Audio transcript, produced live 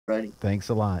Ready. Thanks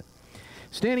a lot.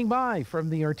 Standing by from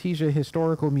the Artesia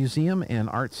Historical Museum and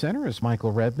Art Center is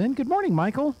Michael Rebman. Good morning,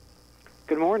 Michael.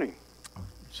 Good morning.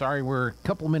 Sorry we're a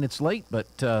couple minutes late, but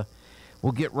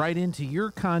we'll get right into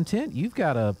your content. You've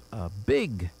got a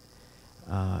big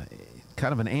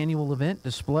kind of an annual event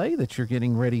display that you're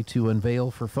getting ready to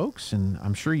unveil for folks, and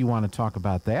I'm sure you want to talk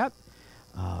about that.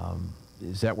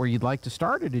 Is that where you'd like to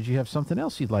start, or did you have something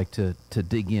else you'd like to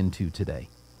dig into today?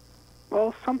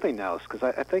 Well, something else, because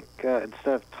I think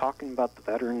instead of talking about the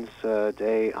Veterans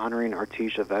Day, honoring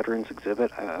Artesia Veterans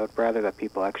exhibit, I would rather that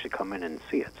people actually come in and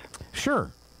see it.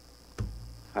 Sure.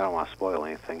 I don't want to spoil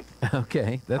anything.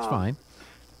 Okay, that's fine.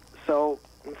 So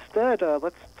instead,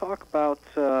 let's talk about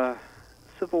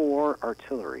Civil War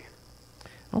artillery.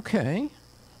 Okay.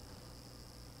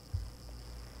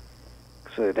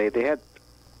 So they had,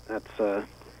 that's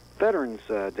Veterans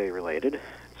Day related.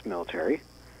 It's military.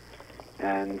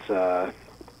 And, of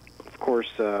course,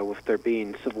 with there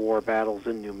being Civil War battles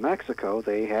in New Mexico,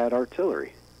 they had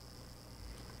artillery.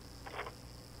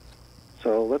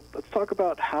 So let's talk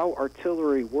about how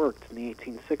artillery worked in the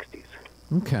 1860s.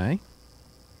 Okay.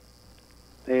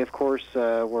 They, of course,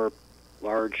 were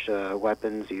large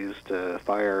weapons used to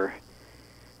fire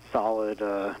solid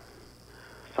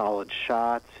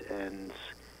shot and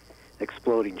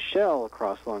exploding shell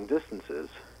across long distances.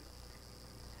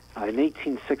 In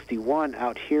 1861,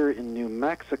 out here in New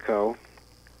Mexico,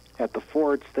 at the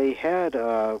forts, they had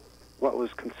what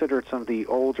was considered some of the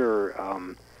older,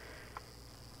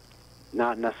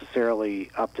 not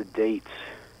necessarily up-to-date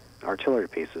artillery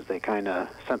pieces. They kind of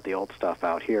sent the old stuff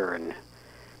out here and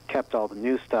kept all the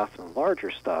new stuff and the larger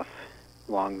stuff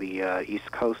along the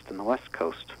East Coast and the West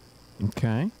Coast.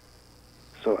 Okay.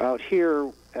 So out here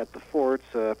at the forts,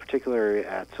 particularly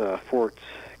at Fort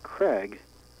Craig,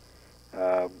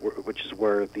 which is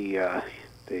where the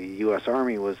U.S.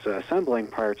 Army was assembling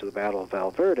prior to the Battle of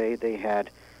Val Verde, they had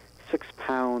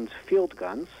 6-pound field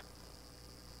guns,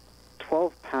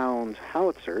 12-pound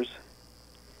howitzers,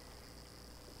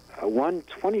 two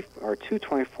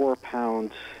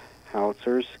 24-pound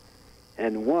howitzers,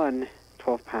 and one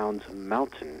 12-pound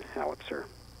mountain howitzer.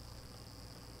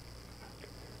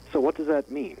 So what does that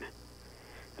mean?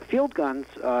 The field guns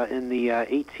in the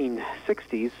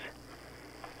 1860s.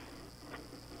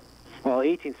 Well,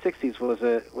 1860s was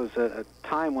a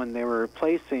time when they were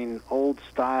replacing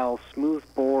old-style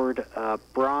smoothbore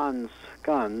bronze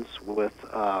guns with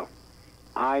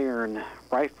iron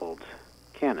rifled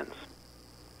cannons.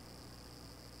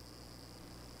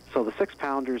 So the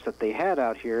 6-pounders that they had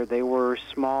out here, they were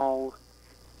small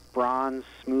bronze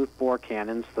smoothbore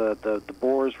cannons. The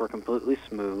bores were completely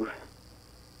smooth,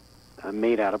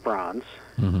 made out of bronze,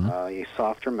 a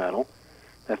softer metal,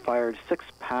 that fired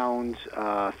 6-pound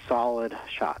solid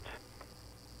shot.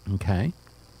 Okay.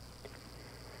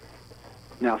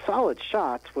 Now, solid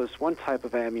shot was one type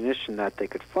of ammunition that they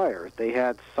could fire. They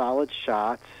had solid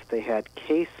shots. They had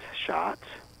case shots.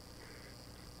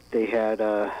 They had.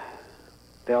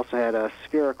 They also had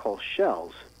spherical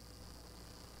shells.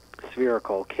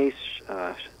 Spherical case.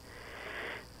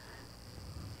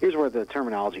 Here's where the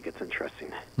terminology gets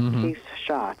interesting. Case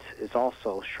shot is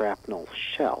also shrapnel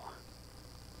shell.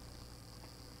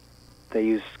 They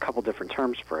use a couple different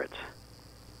terms for it,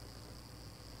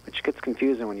 which gets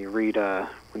confusing when you read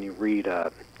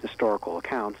historical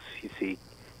accounts. You see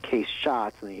case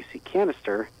shots, and then you see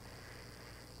canister,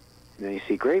 and then you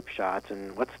see grape shots,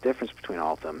 and what's the difference between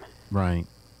all of them? Right.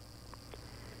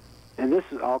 And this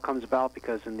all comes about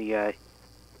because in the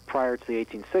prior to the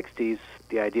 1860s,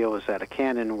 the idea was that a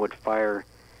cannon would fire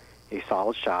a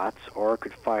solid shot, or it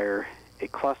could fire a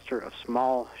cluster of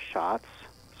small shots,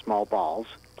 small balls.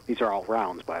 These are all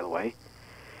rounds, by the way.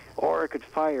 Or it could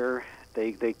fire,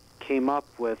 they came up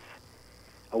with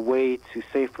a way to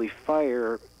safely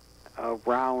fire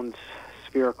round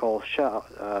spherical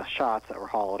shots that were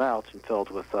hollowed out and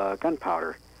filled with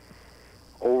gunpowder.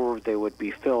 Or they would be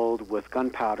filled with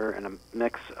gunpowder and a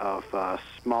mix of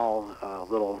small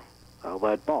little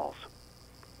lead balls.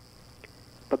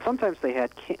 But sometimes they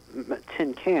had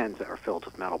tin cans that were filled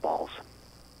with metal balls.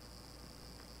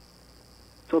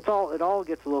 So it all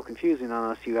gets a little confusing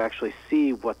unless you actually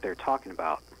see what they're talking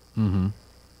about.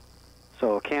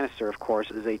 So a canister, of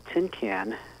course, is a tin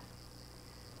can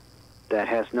that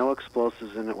has no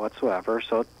explosives in it whatsoever,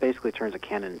 so it basically turns a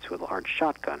cannon into a large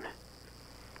shotgun.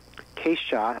 Case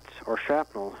shot, or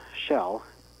shrapnel shell,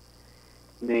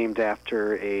 named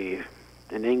after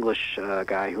an English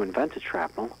guy who invented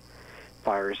shrapnel,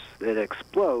 it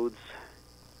explodes,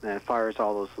 and it fires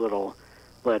all those little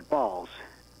lead balls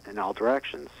in all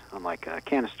directions, unlike a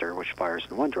canister, which fires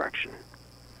in one direction.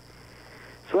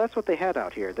 So that's what they had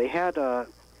out here. They had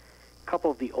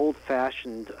couple of the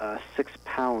old-fashioned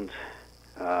 6-pound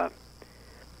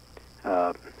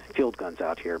field guns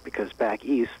out here, because back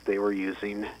east they were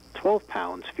using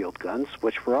 12-pound field guns,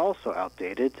 which were also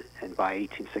outdated, and by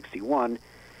 1861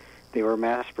 they were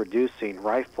mass-producing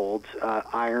rifled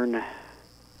iron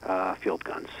field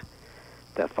guns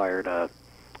that fired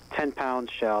 10-pound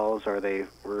shells, or they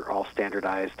were all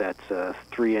standardized at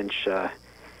 3-inch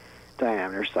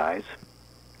diameter size.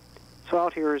 So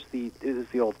out here is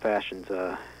the old-fashioned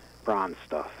bronze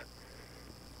stuff.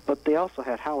 But they also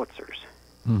had howitzers,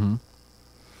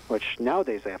 which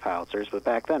nowadays they have howitzers, but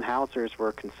back then howitzers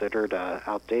were considered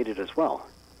outdated as well.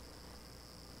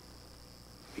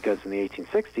 Because in the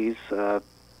 1860s,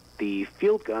 the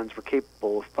field guns were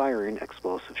capable of firing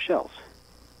explosive shells.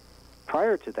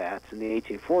 Prior to that, in the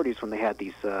 1840s, when they had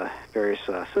these various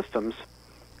systems,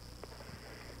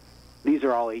 these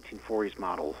are all 1840s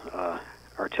model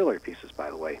artillery pieces, by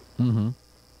the way.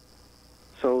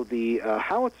 So the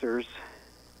howitzers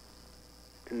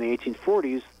in the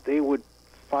 1840s, they would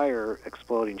fire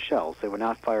exploding shells. They would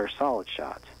not fire solid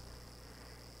shots.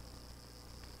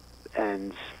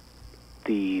 And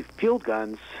the field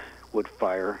guns would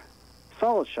fire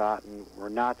solid shot and were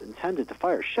not intended to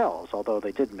fire shells, although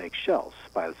they did make shells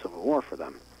by the Civil War for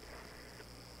them.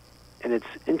 And it's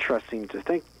interesting to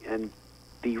think, and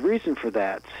the reason for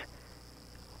that,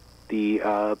 the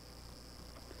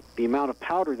amount of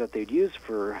powder that they'd use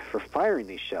for firing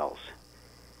these shells,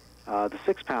 the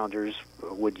 6-pounders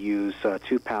would use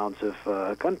 2 pounds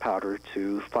of gunpowder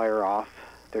to fire off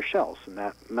their shells, and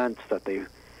that meant that they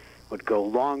would go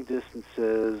long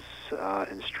distances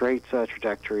in straight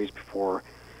trajectories before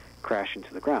crashing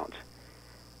to the ground.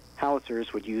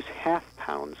 Howitzers would use half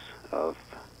pounds of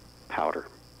powder.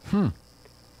 A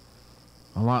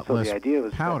lot So less the idea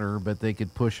was powder, but they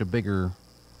could push a bigger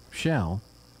shell.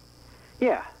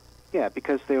 Yeah,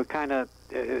 because they would kind of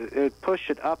it would push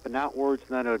it up and outwards,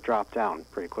 and then it would drop down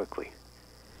pretty quickly.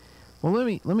 Well,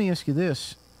 let me ask you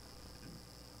this,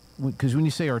 because when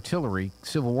you say artillery,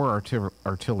 Civil War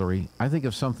artillery, I think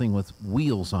of something with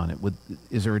wheels on it.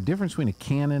 Is there a difference between a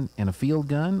cannon and a field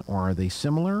gun, or are they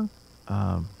similar?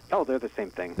 Oh, they're the same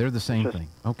thing. They're the same thing.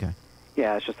 Okay.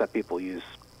 Yeah, it's just that people use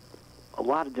a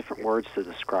lot of different words to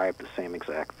describe the same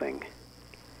exact thing.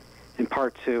 And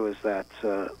part two is that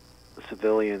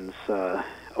civilians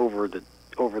over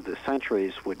the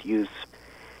centuries would use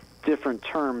different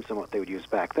terms than what they would use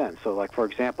back then. So, like, for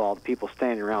example, all the people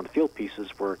standing around the field pieces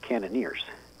were cannoneers.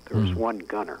 There was one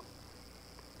gunner.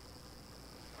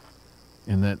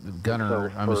 And that gunner,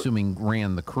 So I'm assuming,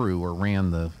 ran the crew, or ran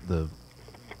the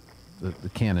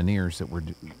cannoneers that were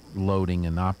loading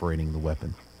and operating the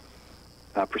weapon.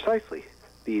 Precisely.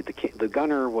 The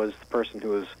gunner was the person who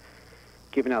was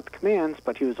giving out the commands,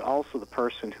 but he was also the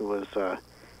person who was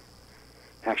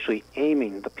actually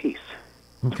aiming the piece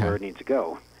to where it needs to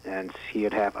go. And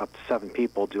he'd have up to 7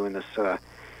 people doing this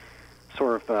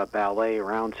sort of ballet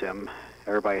around him,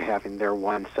 everybody having their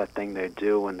one set thing they'd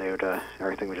do, and they would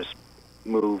everything would just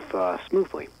move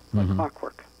smoothly, like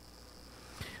clockwork.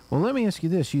 Well, let me ask you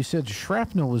this. You said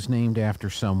shrapnel was named after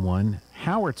someone.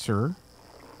 Howitzer,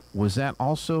 was that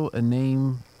also a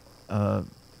name?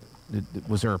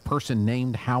 Was there a person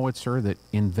named Howitzer that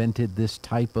invented this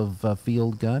type of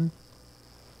field gun?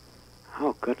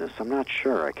 Oh, goodness, I'm not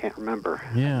sure. I can't remember.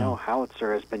 Yeah. I know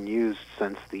howitzer has been used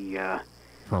since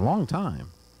for a long time.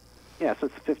 Yeah,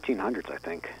 since the 1500s, I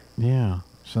think. Yeah,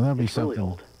 so that'll be It's really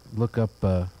something old. Look up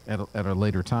at a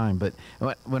later time. But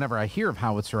whenever I hear of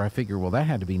howitzer, I figure, well, that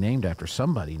had to be named after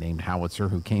somebody named Howitzer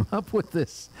who came up with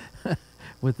this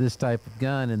with this type of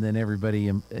gun, and then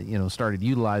everybody started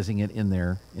utilizing it in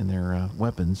their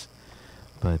weapons.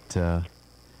 But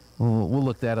we'll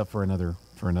look that up for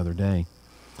another day.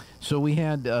 So we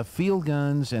had field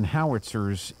guns and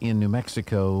howitzers in New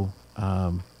Mexico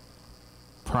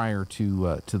prior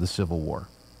to the Civil War.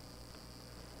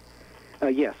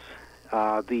 Yes.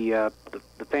 The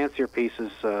fancier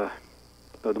pieces, the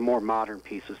more modern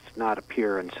pieces, did not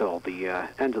appear until the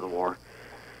end of the war.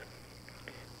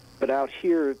 But out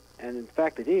here, and in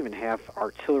fact, they didn't even have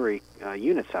artillery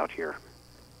units out here.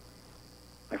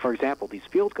 Like, for example, these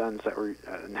field guns that were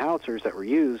and howitzers that were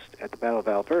used at the Battle of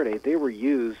Valverde, they were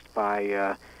used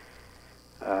by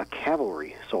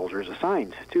cavalry soldiers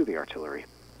assigned to the artillery.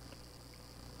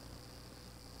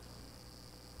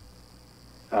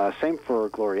 Same for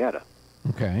Glorieta.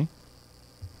 Okay.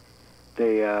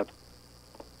 They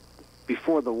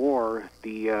before the war,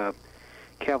 the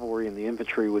cavalry and the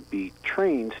infantry would be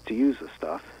trained to use this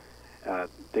stuff.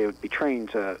 They would be trained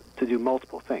to do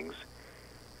multiple things.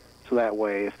 So that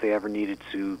way, if they ever needed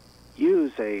to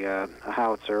use a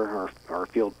howitzer or a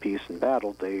field piece in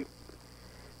battle, they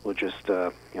would just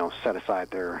set aside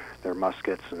their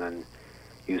muskets and then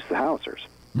use the howitzers.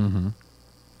 Mm-hmm.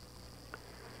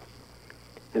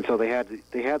 And so they had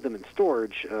them in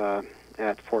storage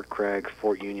at Fort Craig,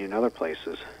 Fort Union, and other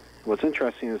places. What's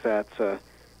interesting is that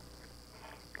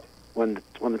when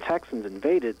the Texans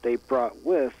invaded, they brought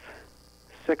with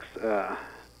 6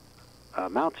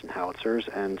 mountain howitzers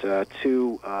and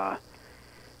 2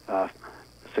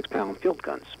 6-pound field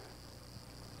guns.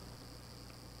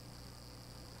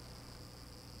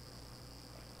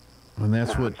 And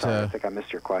that's I'm what. sorry, I think I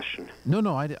missed your question.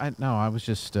 No, I was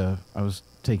just I was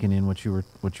taking in what you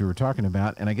were talking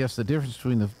about, and I guess the difference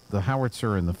between the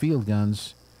howitzer and the field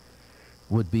guns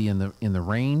would be in the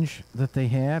range that they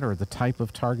had, or the type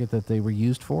of target that they were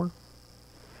used for.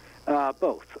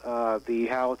 Both. The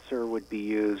howitzer would be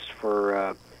used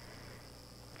for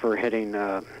hitting.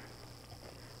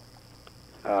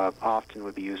 Often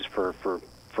would be used for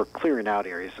clearing out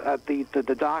areas.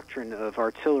 The doctrine of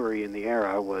artillery in the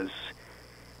era was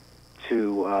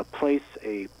to place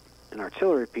an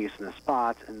artillery piece in a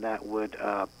spot, and that would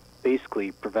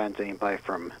basically prevent anybody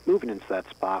from moving into that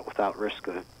spot without risk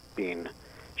of being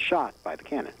shot by the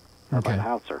cannon or by the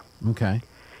howitzer. Okay.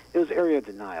 It was area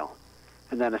denial.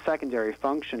 And then a secondary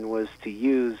function was to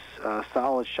use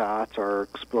solid shots or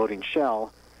exploding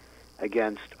shell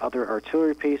against other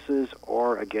artillery pieces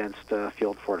or against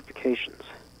field fortifications.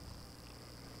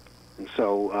 And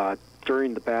so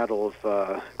during the Battle of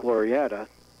Glorieta,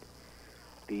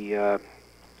 the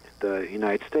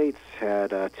United States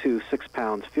had 2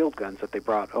 6-pound field guns that they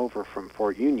brought over from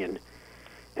Fort Union,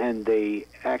 and they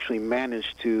actually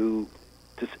managed to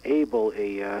disable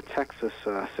a Texas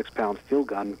 6-pound field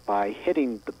gun by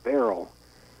hitting the barrel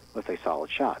with a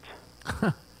solid shot.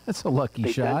 That's a lucky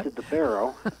they shot. They dented the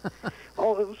barrel.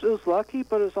 It was lucky,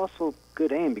 but it was also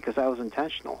good aim because that was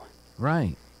intentional.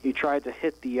 Right. You tried to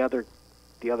hit the other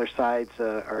side's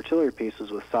artillery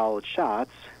pieces with solid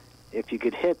shots. If you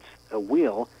could hit a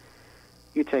wheel,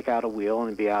 you take out a wheel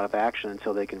and be out of action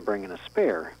until they can bring in a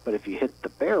spare. But if you hit the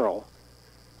barrel,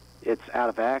 it's out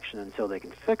of action until they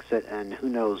can fix it, and who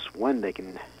knows when they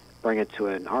can bring it to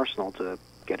an arsenal to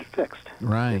get it fixed.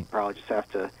 Right. They'd probably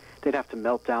just they'd have to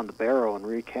melt down the barrel and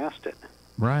recast it.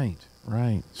 Right.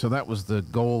 So that was the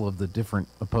goal of the different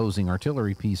opposing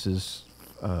artillery pieces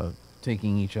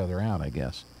taking each other out, I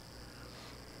guess.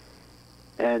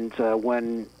 And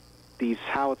when these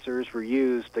howitzers were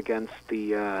used against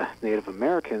the Native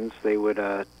Americans, they would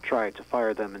try to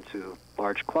fire them into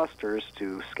large clusters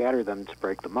to scatter them, to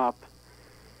break them up.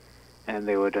 And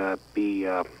they would be,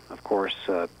 of course,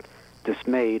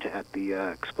 dismayed at the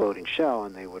exploding shell,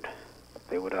 and they would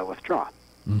withdraw.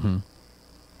 Mm-hmm.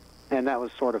 And that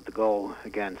was sort of the goal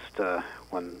against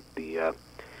when the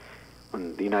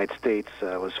United States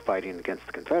was fighting against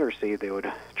the Confederacy. They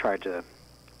would try to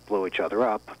blow each other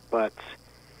up, but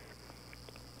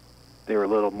they were a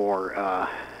little more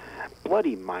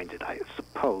bloody-minded, I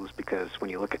suppose, because when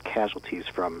you look at casualties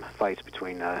from fights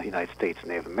between the United States and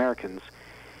Native Americans,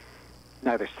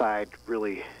 neither side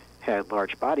really had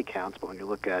large body counts, but when you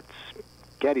look at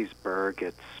Gettysburg,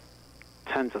 it's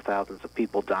tens of thousands of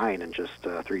people dying in just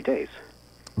 3 days.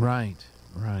 Right.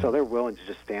 So they're willing to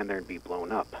just stand there and be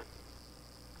blown up.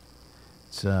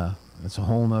 It's a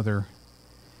whole nother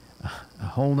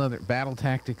battle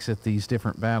tactics at these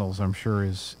different battles. I'm sure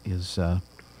is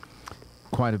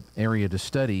quite an area to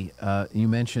study. You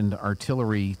mentioned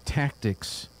artillery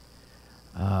tactics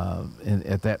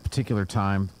at that particular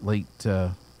time, late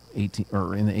in the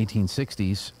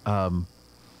 1860s.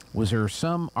 Was there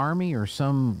some army or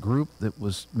some group that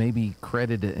was maybe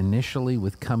credited initially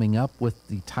with coming up with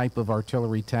the type of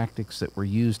artillery tactics that were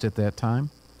used at that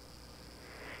time?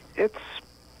 It's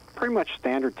pretty much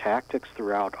standard tactics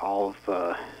throughout all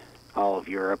of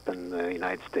Europe and the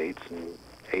United States and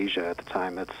Asia at the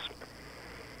time.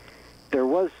 There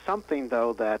was something,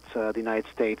 though, that the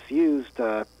United States used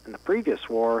in the previous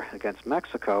war against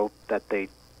Mexico that they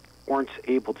weren't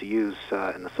able to use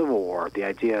in the Civil War, the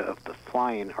idea of the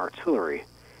flying artillery,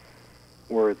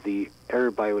 where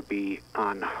everybody would be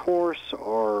on horse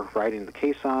or riding the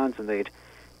caissons, and they'd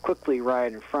quickly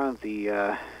ride in front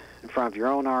of your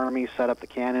own army, set up the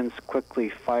cannons, quickly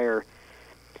fire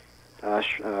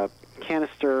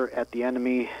canister at the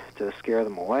enemy to scare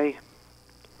them away,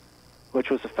 which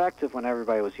was effective when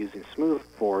everybody was using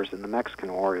smoothbores in the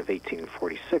Mexican War of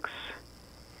 1846.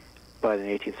 But in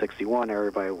 1861,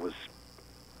 everybody was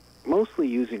mostly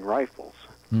using rifles.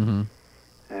 Mm-hmm.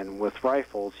 And with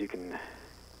rifles, you can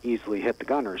easily hit the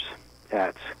gunners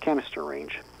at canister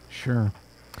range. Sure.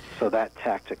 So that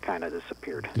tactic kind of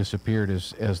disappeared. Disappeared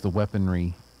as the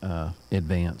weaponry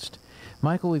advanced.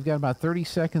 Michael, we've got about 30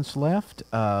 seconds left.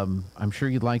 I'm sure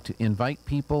you'd like to invite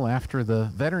people after the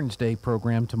Veterans Day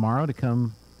program tomorrow to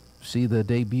come see the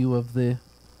debut of the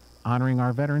Honoring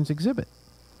Our Veterans exhibit.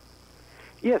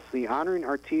 Yes, the Honoring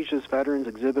Artesia's Veterans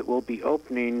exhibit will be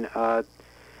opening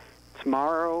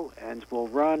tomorrow and will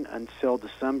run until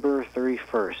December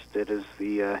 31st. It is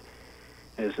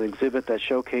an exhibit that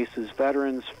showcases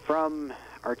veterans from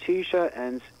Artesia,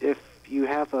 and if you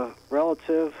have a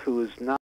relative who is not